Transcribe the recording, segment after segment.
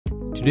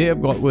Today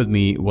I've got with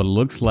me what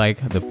looks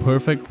like the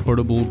perfect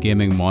portable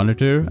gaming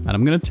monitor, and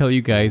I'm gonna tell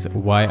you guys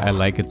why I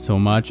like it so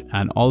much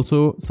and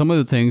also some of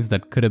the things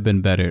that could have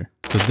been better.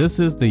 So this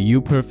is the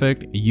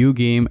Uperfect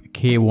UGame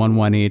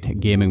K118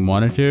 gaming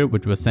monitor,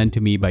 which was sent to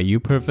me by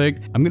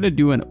Uperfect. I'm gonna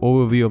do an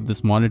overview of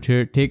this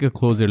monitor, take a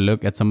closer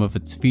look at some of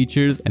its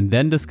features, and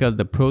then discuss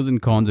the pros and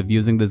cons of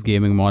using this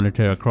gaming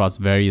monitor across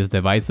various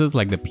devices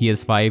like the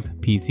PS5,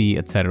 PC,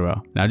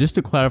 etc. Now just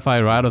to clarify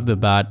right off the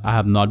bat, I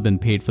have not been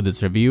paid for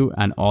this review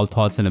and all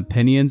thoughts and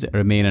opinions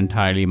remain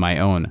entirely my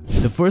own.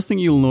 The first thing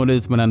you'll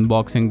notice when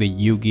unboxing the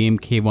UGame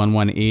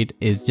K118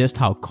 is just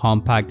how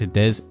compact it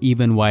is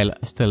even while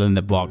still in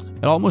the box.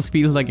 It almost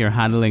feels like you're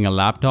handling a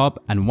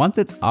laptop, and once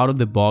it's out of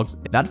the box,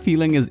 that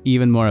feeling is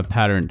even more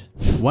apparent.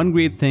 One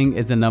great thing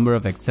is the number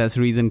of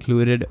accessories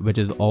included, which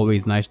is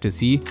always nice to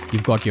see.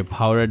 You've got your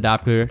power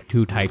adapter,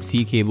 2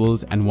 Type-C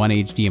cables, and 1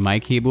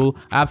 HDMI cable.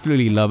 I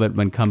absolutely love it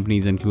when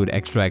companies include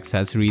extra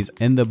accessories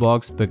in the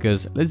box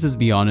because, let's just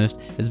be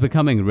honest, it's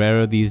becoming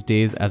rarer these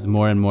days as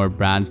more and more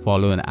brands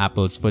follow in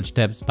Apple's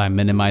footsteps by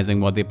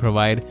minimizing what they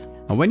provide.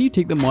 And when you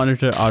take the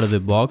monitor out of the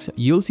box,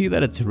 you'll see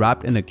that it's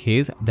wrapped in a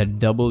case that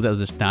doubles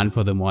as a stand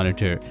for the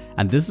monitor,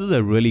 and this is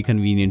a really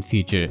convenient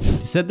feature.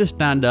 To set the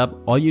stand up,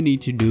 all you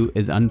need to do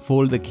is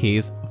unfold the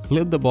case,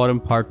 flip the bottom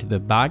part to the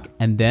back,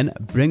 and then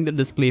bring the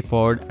display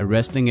forward,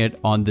 resting it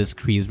on this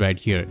crease right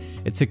here.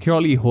 It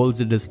securely holds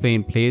the display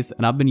in place,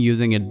 and I've been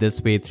using it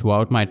this way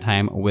throughout my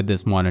time with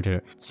this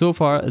monitor. So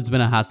far, it's been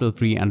a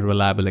hassle-free and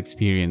reliable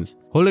experience.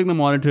 Holding the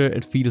monitor,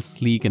 it feels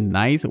sleek and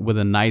nice with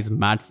a nice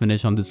matte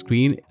finish on the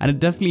screen, and it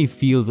definitely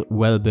feels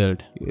well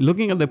built.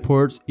 Looking at the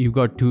ports, you've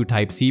got 2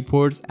 Type-C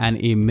ports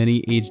and a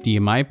mini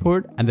HDMI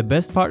port, and the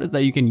best part is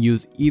that you can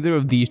use either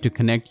of these to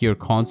connect your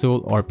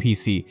console or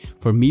PC.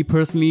 For me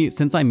personally,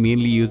 since I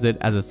mainly use it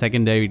as a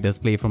secondary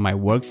display for my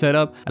work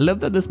setup, I love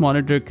that this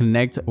monitor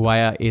connects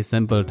via a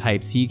simple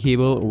Type-C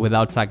cable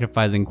without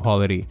sacrificing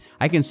quality.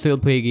 I can still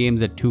play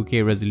games at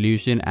 2K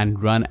resolution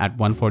and run at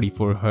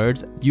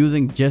 144Hz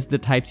using just the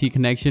Type-C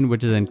connection,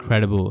 which is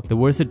incredible. The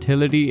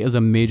versatility is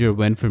a major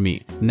win for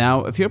me.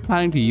 Now, if you're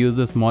planning to use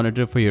this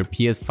monitor for your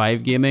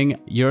PS5 gaming,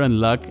 you're in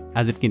luck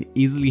as it can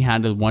easily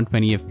handle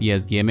 120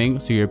 FPS gaming,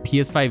 so your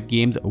PS5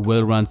 games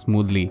will run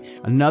smoothly.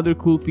 Another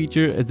cool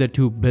feature is the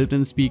 2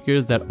 built-in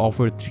speakers that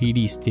offer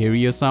 3D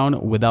stereo sound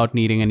without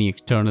needing any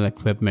external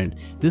equipment.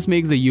 This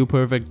makes the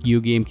Uperfect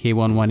UGame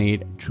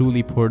K118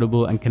 truly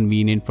portable and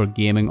convenient for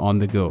gaming on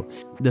the go.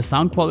 The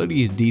sound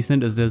quality is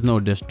decent as there's no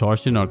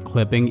distortion or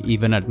clipping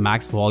even at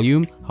max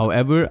volume.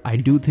 However, I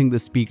do think the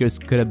speakers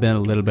could have been a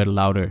little bit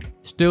louder.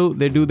 Still,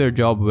 they do their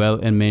job well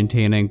in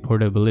maintaining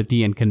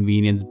portability and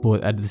convenience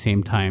both at the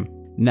same time.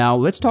 Now,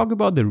 let's talk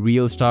about the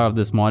real star of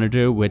this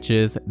monitor, which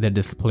is the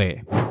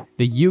display.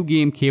 The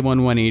UGame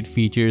K118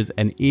 features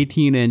an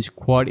 18-inch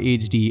Quad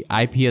HD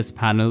IPS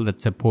panel that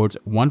supports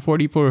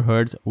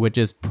 144Hz, which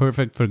is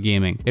perfect for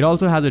gaming. It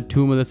also has a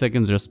 2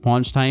 milliseconds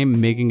response time,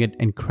 making it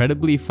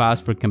incredibly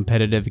fast for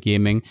competitive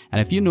gaming.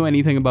 And if you know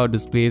anything about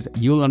displays,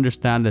 you'll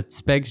understand that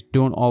specs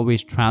don't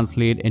always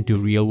translate into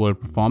real-world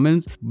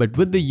performance. But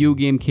with the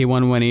UGame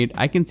K118,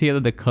 I can say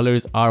that the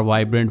colors are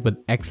vibrant with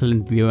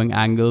excellent viewing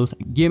angles.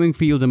 Gaming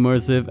feels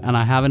immersive, and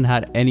I haven't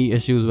had any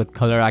issues with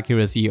color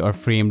accuracy or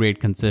frame rate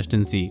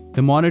consistency.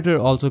 The monitor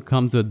also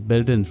comes with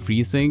built-in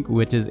FreeSync,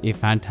 which is a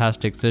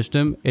fantastic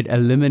system. It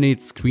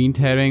eliminates screen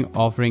tearing,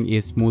 offering a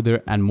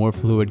smoother and more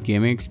fluid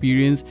gaming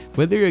experience.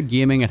 Whether you're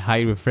gaming at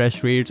high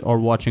refresh rates or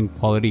watching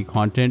quality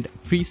content,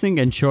 FreeSync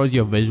ensures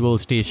your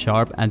visuals stay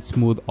sharp and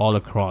smooth all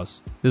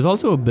across. There's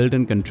also a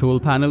built-in control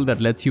panel that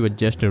lets you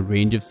adjust a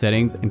range of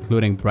settings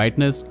including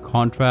brightness,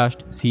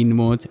 contrast, scene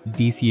modes,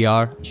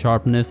 DCR,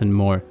 sharpness, and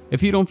more.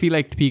 If you don't feel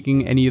like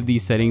tweaking any of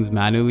these settings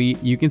manually,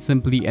 you can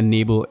simply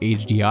enable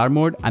HDR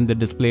mode and the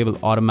display will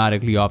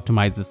automatically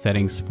optimize the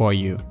settings for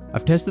you.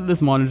 I've tested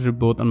this monitor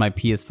both on my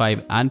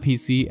PS5 and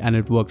PC, and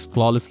it works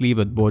flawlessly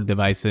with both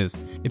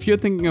devices. If you're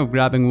thinking of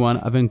grabbing one,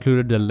 I've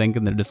included the link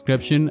in the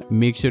description.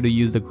 Make sure to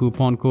use the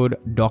coupon code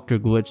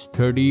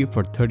DrGlitch30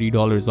 for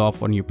 $30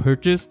 off on your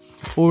purchase.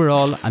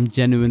 Overall, I'm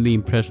genuinely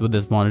impressed with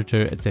this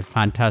monitor. It's a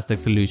fantastic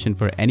solution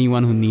for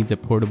anyone who needs a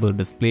portable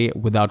display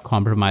without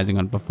compromising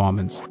on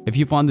performance. If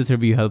you found this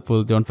review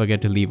helpful, don't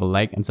forget to leave a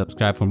like and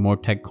subscribe for more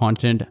tech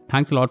content.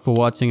 Thanks a lot for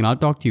watching, and I'll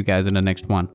talk to you guys in the next one.